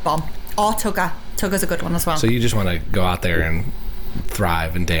yeah, Bomb. Or Tugger. Tugger's a good one as well. So you just want to go out there and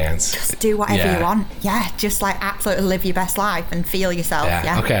thrive and dance. Just do whatever you want. Yeah, just like absolutely live your best life and feel yourself.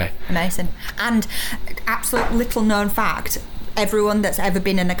 Yeah. Okay. Amazing. And absolute little known fact, everyone that's ever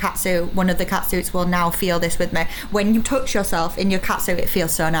been in a catsuit, one of the catsuits will now feel this with me. When you touch yourself in your catsuit, it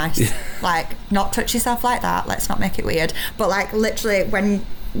feels so nice. Like, not touch yourself like that. Let's not make it weird. But like literally when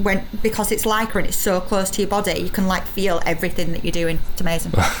because it's lycra and it's so close to your body, you can like feel everything that you're doing. It's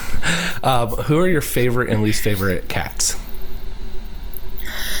amazing. Who are your favorite and least favorite cats?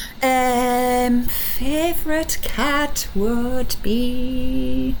 Favorite cat would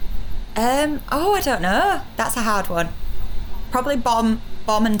be I don't know. That's a hard one. Probably Bomb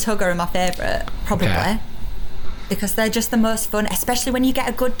and Tugger are my favourite, probably. Okay. Because they're just the most fun, especially when you get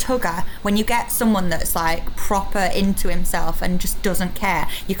a good Tugger. When you get someone that's like proper into himself and just doesn't care,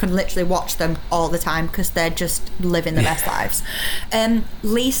 you can literally watch them all the time because they're just living the best lives.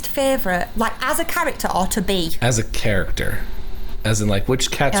 Least favourite, like as a character or to be? As a character. As in like which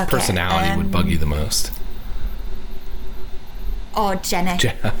cat's personality would bug you the most? Oh, Jenny.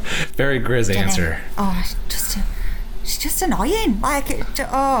 Very Grizz answer. Oh, she's just annoying. Like,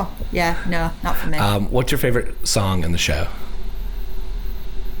 no, not for me. What's your favorite song in the show?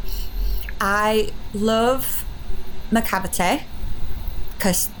 I love Macavity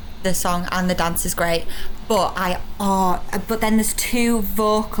because the song and the dance is great. But then there's two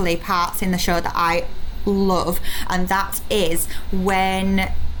vocally parts in the show that I love, and that is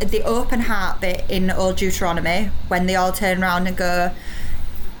when the open heart bit in Old Deuteronomy, when they all turn around and go,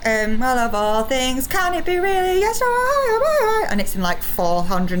 well, of all things, can it be really? Yes, and it's in like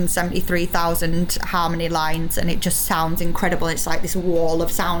 473,000 harmony lines, and it just sounds incredible. It's like this wall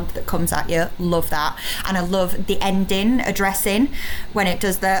of sound that comes at you. Love that. And I love the ending, addressing, when it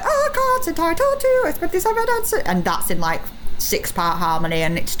does the God's entitled to expect this evidence, and that's in like 6-part harmony,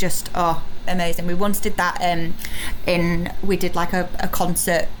 and it's just amazing. We once did that we did like a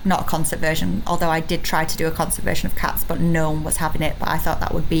concert, not a concert version, although I did try to do a concert version of Cats, but no one was having it, but I thought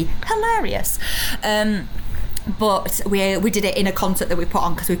that would be hilarious. But we did it in a concert that we put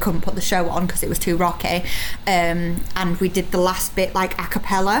on because we couldn't put the show on because it was too rocky, and we did the last bit like a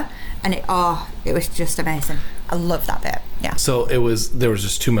cappella, and it was just amazing. I love that bit. Yeah. So there was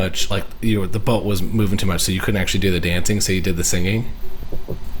just too much, like the boat was moving too much, so you couldn't actually do the dancing, so you did the singing?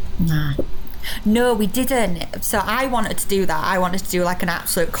 No, we didn't. So I wanted to do that. I wanted to do like an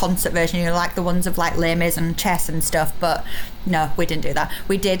absolute concert version, like the ones of like Les Mis and Chess and stuff, but no, we didn't do that.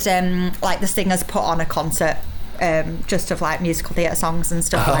 We did like the singers put on a concert just of like musical theatre songs and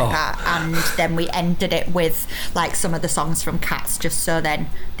stuff like that, and then we ended it with like some of the songs from Cats, just so then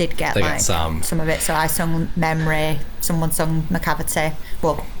they'd get some of it. So I sung Memory, someone sung Macavity,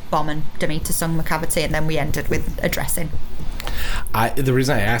 well, Bomb and Demeter sung Macavity, and then we ended with Addressing. The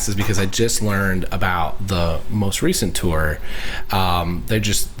reason I asked is because I just learned about the most recent tour. They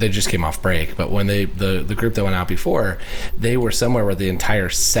just came off break, but when the group that went out before, they were somewhere where the entire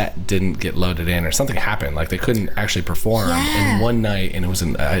set didn't get loaded in, or something happened. Like they couldn't actually perform in one night, and it was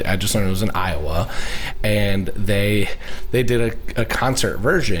I just learned it was in Iowa, and they did a concert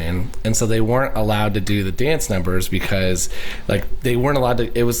version, and so they weren't allowed to do the dance numbers because like they weren't allowed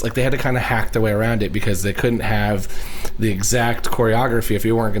to. It was like they had to kind of hack their way around it because they couldn't have the exact choreography. If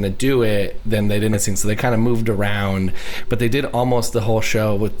you weren't going to do it, then they didn't sing. So they kind of moved around, but they did almost the whole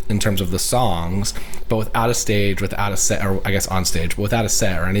show in terms of the songs, but without a stage, without a set, or I guess on stage, but without a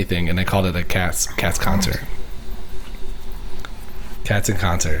set or anything. And they called it a Cats concert. Cats in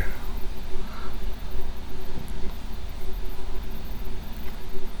concert.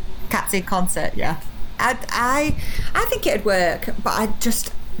 Cats in concert, yeah. I think it'd work, but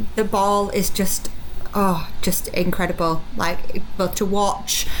the ball is just incredible. Like, both to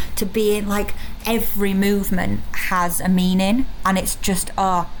watch, to be in, like, every movement has a meaning, and it's just,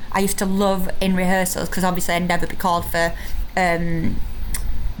 I used to love in rehearsals, because obviously I'd never be called for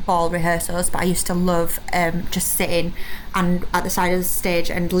ball rehearsals, but I used to love just sitting and at the side of the stage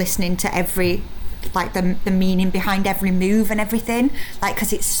and listening to every, like, the meaning behind every move and everything, like,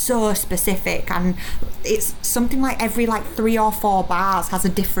 because it's so specific, and it's something like every like 3 or 4 bars has a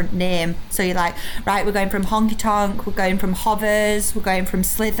different name. So you're like, right, we're going from honky tonk, we're going from hovers, we're going from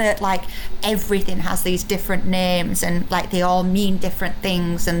slither, like everything has these different names, and like they all mean different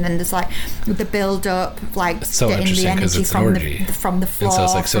things. And then there's like the build up, like so getting the energy from the floor, so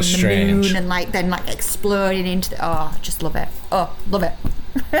it's like so from the strange. moon, and like then like exploding into the just love it. Love it.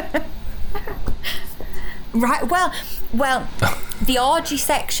 Right, well, the orgy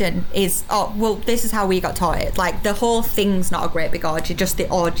section is, this is how we got taught it. Like, the whole thing's not a great big orgy, just the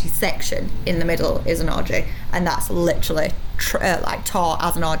orgy section in the middle is an orgy, and that's literally like taught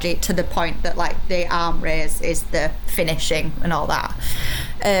as an orgy, to the point that like the arm raise is the finishing and all that.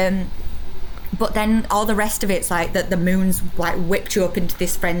 But then all the rest of it's like that the moon's like whipped you up into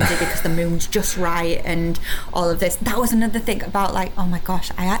this frenzy because the moon's just right, and all of this. That was another thing about like, oh my gosh,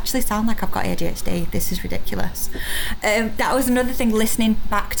 I actually sound like I've got ADHD. This is ridiculous. That was another thing, listening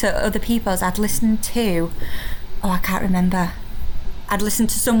back to other people's. I'd listened to, I can't remember. I'd listened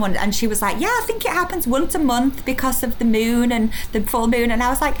to someone and she was like, yeah, I think it happens once a month because of the moon and the full moon. And I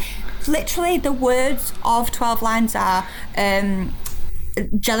was like, literally the words of 12 lines are,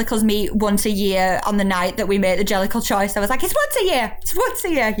 Jellicles meet once a year on the night that we make the Jellicle choice. I was like, it's once a year. It's once a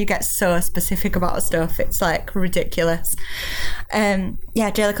year. You get so specific about stuff. It's like ridiculous.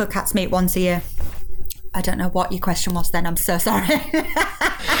 Jellicle cats meet once a year. I don't know what your question was then. I'm so sorry.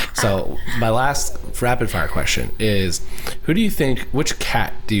 So my last rapid fire question is, which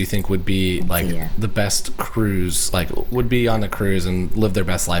cat do you think would be like the best cruise, like would be on a cruise and live their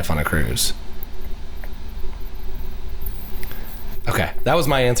best life on a cruise? Okay, that was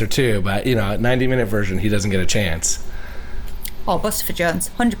my answer too, but 90-minute version, he doesn't get a chance. Buster Jones,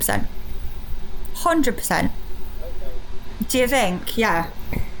 100%. 100%. Do you think? Yeah.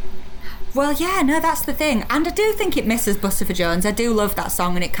 Well, yeah, no, that's the thing. And I do think it misses Buster Jones. I do love that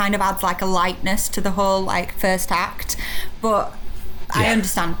song, and it kind of adds like a lightness to the whole like first act. But I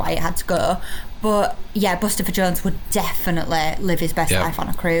understand why it had to go. But yeah, Buster Jones would definitely live his best life on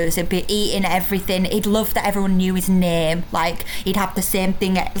a cruise. He'd be eating everything. He'd love that everyone knew his name. Like, he'd have the same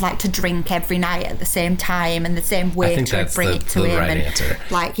thing, like to drink every night at the same time, and the same waiter would bring it to him. Right and answer.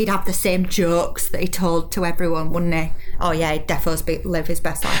 Like, he'd have the same jokes that he told to everyone, wouldn't he? Oh yeah, he'd definitely live his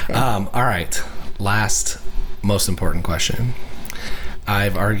best life. All right, last most important question.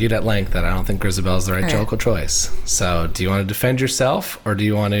 I've argued at length that I don't think Grizabella is the right Jellicle choice. So, do you want to defend yourself, or do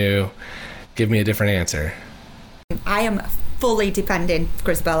you want to give me a different answer? I am fully defending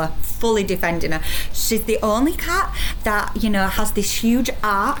Grizabella, fully defending her. She's the only cat that, has this huge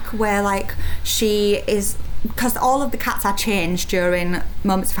arc where, like, she is... Because all of the cats are changed during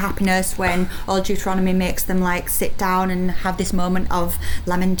moments of happiness when old Deuteronomy makes them, like, sit down and have this moment of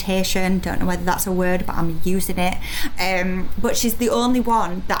lamentation. Don't know whether that's a word, but I'm using it. But she's the only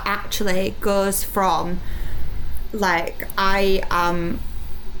one that actually goes from, like, I am...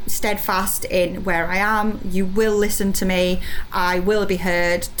 steadfast in where I am, you will listen to me, I will be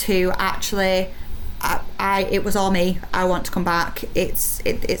heard, to actually it was all me, I want to come back,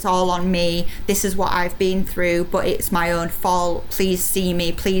 it's all on me, this is what I've been through, but it's my own fault, please see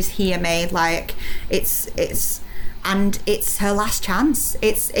me, please hear me. Like, it's and it's her last chance.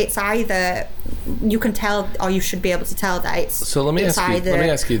 It's either you can tell, or you should be able to tell that it's. So let me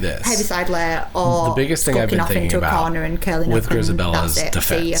ask you this: heavyside layer, or the biggest thing I've been thinking about with Grizabella's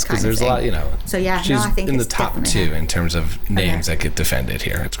defense, because there's a lot, So yeah, she's I think in the it's top definitely 2 her. in terms of names that get defended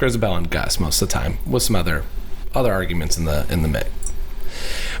here. It's Grizabella and Gus most of the time, with some other arguments in the mix.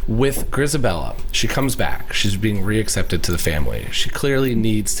 With Grizabella, she comes back. She's being reaccepted to the family. She clearly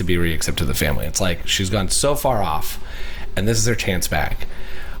needs to be reaccepted to the family. It's like she's gone so far off, and this is her chance back.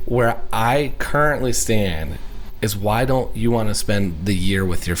 Where I currently stand is, why don't you want to spend the year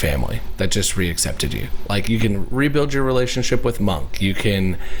with your family that just reaccepted you? Like, you can rebuild your relationship with Monk. You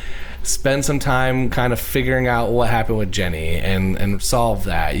can spend some time kind of figuring out what happened with Jenny and solve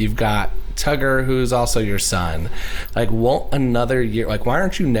that. You've got Tugger, who's also your son. Like, won't another year, like, why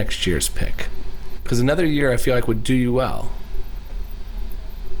aren't you next year's pick? Because another year I feel like would do you well.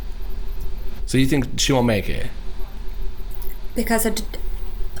 So you think she won't make it? Because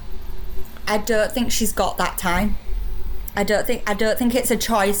I don't think she's got that time. I don't think it's a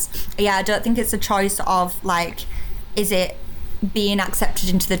choice. Yeah, I don't think it's a choice of, like, is it being accepted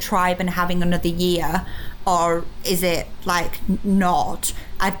into the tribe and having another year, or is it like not?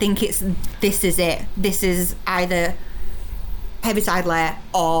 I think it's this is it. This is either heaviside layer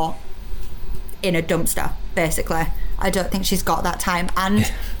or in a dumpster, basically. I don't think she's got that time,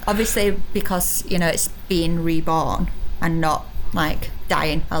 and obviously because it's being reborn and not like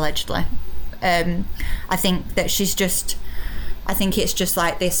dying allegedly. I think that I think it's just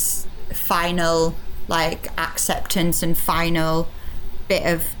like this final like acceptance and final bit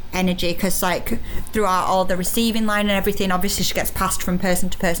of energy, because like throughout all the receiving line and everything, obviously she gets passed from person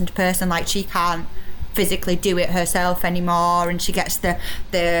to person to person. Like, she can't physically do it herself anymore, and she gets the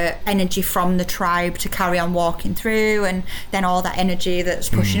energy from the tribe to carry on walking through, and then all that energy that's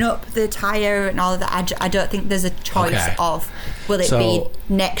pushing up the tire and all of that. I don't think there's a choice of will it be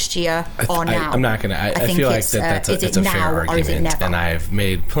next year or now. I'm not gonna. I feel like that's a fair argument, and I've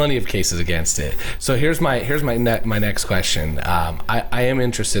made plenty of cases against it. So here's my next question. I am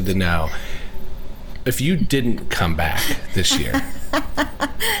interested to know, if you didn't come back this year,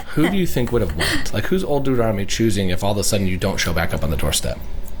 who do you think would have won? Like, who's Old Deuteronomy choosing if all of a sudden you don't show back up on the doorstep?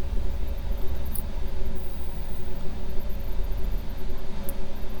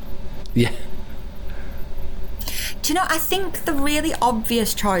 Yeah. Do you know, I think the really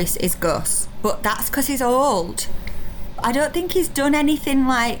obvious choice is Gus, but that's because he's old. I don't think he's done anything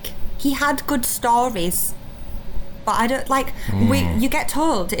like... He had good stories, but I don't like... You get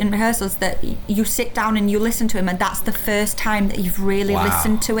told in rehearsals that you sit down and you listen to him, and that's the first time that you've really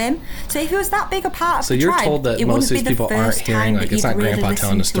listened to him. So if he was that big a part of the tribe... So you're told that most of these people aren't hearing, like, it's not Grandpa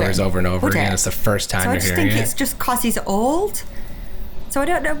telling the stories over and over again. It's the first time you're hearing it. So I just think it's just because he's old. So I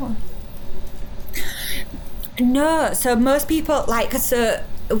don't know... No, so most people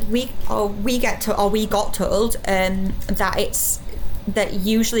we got told that it's that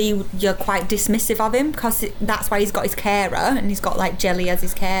usually you're quite dismissive of him because that's why he's got his carer, and he's got like Jelly as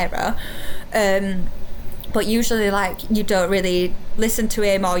his carer. But usually, like, you don't really listen to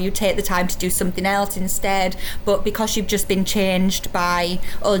him, or you take the time to do something else instead. But because you've just been changed by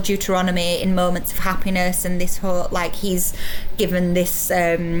Old Deuteronomy in moments of happiness, and this whole, like, he's given this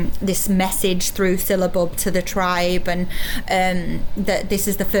this message through syllabub to the tribe, and that this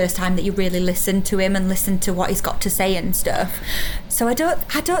is the first time that you really listen to him and listen to what he's got to say and stuff. So I don't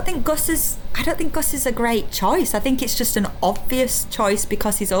think Gus is a great choice. I think it's just an obvious choice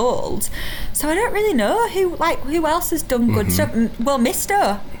because he's old. So I don't really know who else has done good stuff. Well,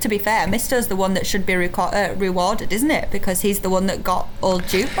 Misto, to be fair, Misto's the one that should be rewarded, isn't it? Because he's the one that got Old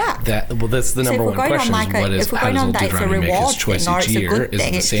Duke back. That's the number one question. How does Old Deuteronomy make his choice each year? Is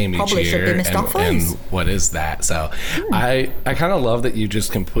it the same each year? And what is that? So I kind of love that you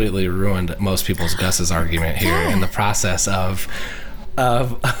just completely ruined most people's Gus's argument here in the process of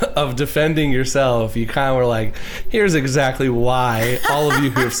defending yourself. You kind of were like, here's exactly why all of you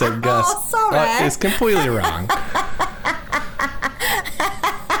who have said Gus is completely wrong.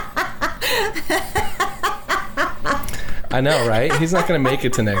 I know, right? He's not going to make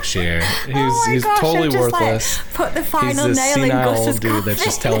it to next year. He's totally worthless. Like, put the final He's nail in senile Gus's old dude that's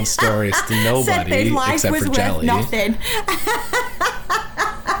just telling stories to nobody except for Jelly. Nothing.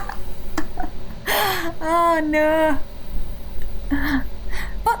 Oh no.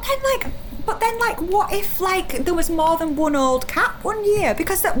 But then, what if, like, there was more than one old cat one year?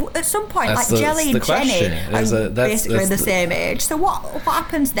 Because at some point, Jelly and Jenny are basically the same age. So what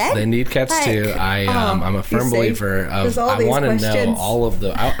happens then? They need cats too. I'm a firm believer of. I want to know all of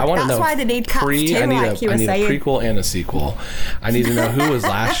the. I want to know. That's why they need cats too. I need a prequel and a sequel. I need to know who was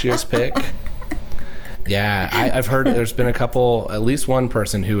last year's pick. Yeah, I've heard there's been at least one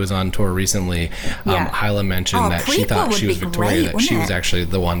person who was on tour recently. Hyla mentioned that she thought she was Victoria, that she was actually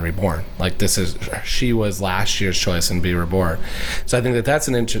the one reborn. Like she was last year's choice and be reborn. So I think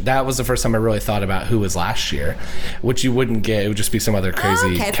that was the first time I really thought about who was last year, which you wouldn't get. It would just be some other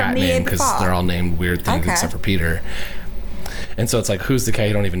crazy cat name because they're all named weird things except for Peter. And so it's like, who's the cat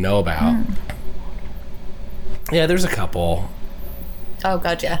you don't even know about? Yeah, there's a couple. Oh,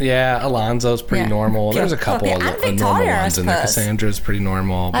 God, yeah. Yeah, Alonzo's pretty normal. There's a couple of normal ones in there. Cassandra's pretty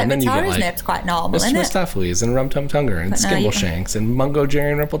normal. But then Victoria's you get Nip's quite normal, Mr. Mistopheles and Rum Tum Tunger and Skimbleshanks and Mungo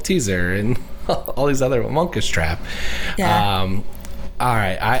Jerry and Ripple Teaser and all these other Monkish Trap. Yeah. All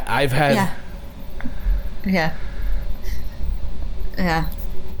right, I've had... Yeah.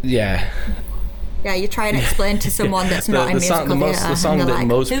 Yeah, you try and explain to someone that's not in musical theatre. The song that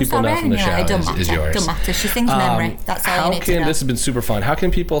most people know from the show is yours. Don't matter. She sings memory. That's all you need to know. This has been super fun. How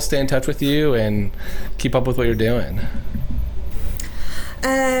can people stay in touch with you and keep up with what you're doing?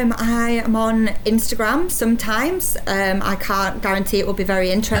 I am on Instagram sometimes. I can't guarantee it will be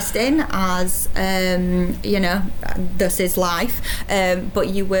very interesting as, this is life. But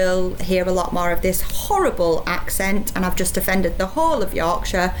you will hear a lot more of this horrible accent, and I've just offended the whole of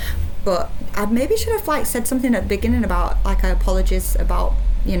Yorkshire. But I maybe should have said something at the beginning about apologies about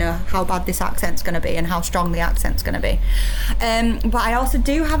how bad this accent's going to be and how strong the accent's going to be. But I also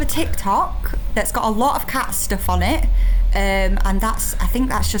do have a TikTok that's got a lot of cat stuff on it. And I think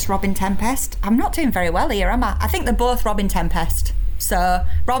that's just Robyn Tempest. I'm not doing very well here, am I? I think they're both Robyn Tempest. So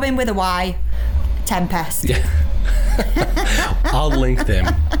Robyn with a Y, Tempest. Yeah. I'll link them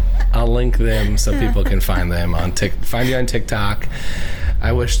so people can find them find you on TikTok.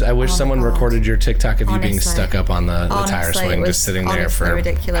 I wish someone recorded your TikTok of you being stuck up on the tire swing, just sitting there for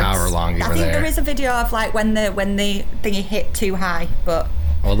ridiculous. However long you were there. I think there is a video of when the thingy hit too high, but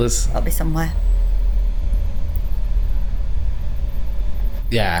that'll be somewhere.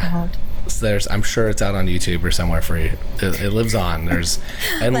 Yeah. So I'm sure it's out on YouTube or somewhere for you. It lives on. There's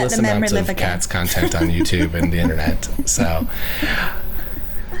endless amounts of cats content on YouTube and the internet. So,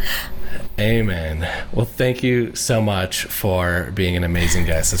 amen. Well, thank you so much for being an amazing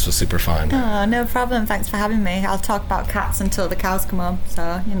guest. This was super fun. Oh, no problem. Thanks for having me. I'll talk about cats until the cows come home.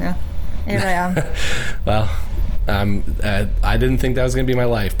 So, here I am. Well, I didn't think that was going to be my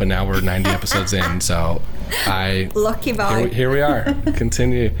life, but now we're 90 episodes in, so lucky boy. Here we are.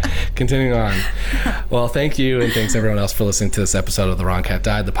 Continuing on. Well, thank you, and thanks everyone else for listening to this episode of The Wrong Cat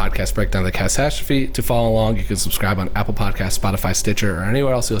Died, the podcast breakdown of the catastrophe. To follow along, you can subscribe on Apple Podcasts, Spotify, Stitcher, or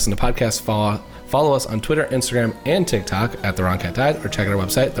anywhere else you listen to podcasts. Follow us on Twitter, Instagram, and TikTok at The Wrong Cat Died, or check out our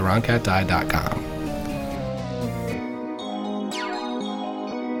website, thewrongcatdied.com.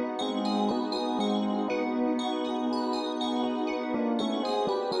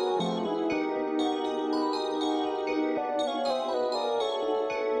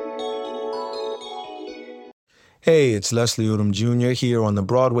 Hey, it's Leslie Odom Jr. here on the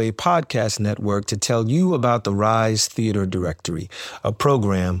Broadway Podcast Network to tell you about the Rise Theater Directory, a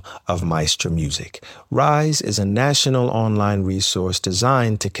program of Maestro Music. Rise is a national online resource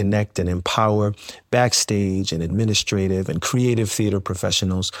designed to connect and empower backstage and administrative and creative theater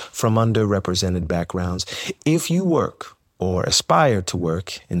professionals from underrepresented backgrounds. If you work or aspire to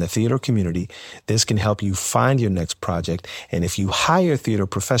work in the theater community, this can help you find your next project. And if you hire theater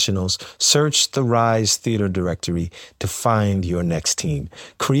professionals, search the Rise Theater Directory to find your next team.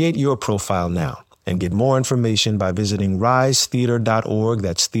 Create your profile now and get more information by visiting risetheater.org.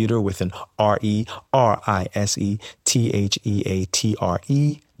 That's theater with an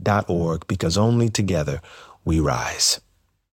RERISETHEATRE.org, because only together we rise.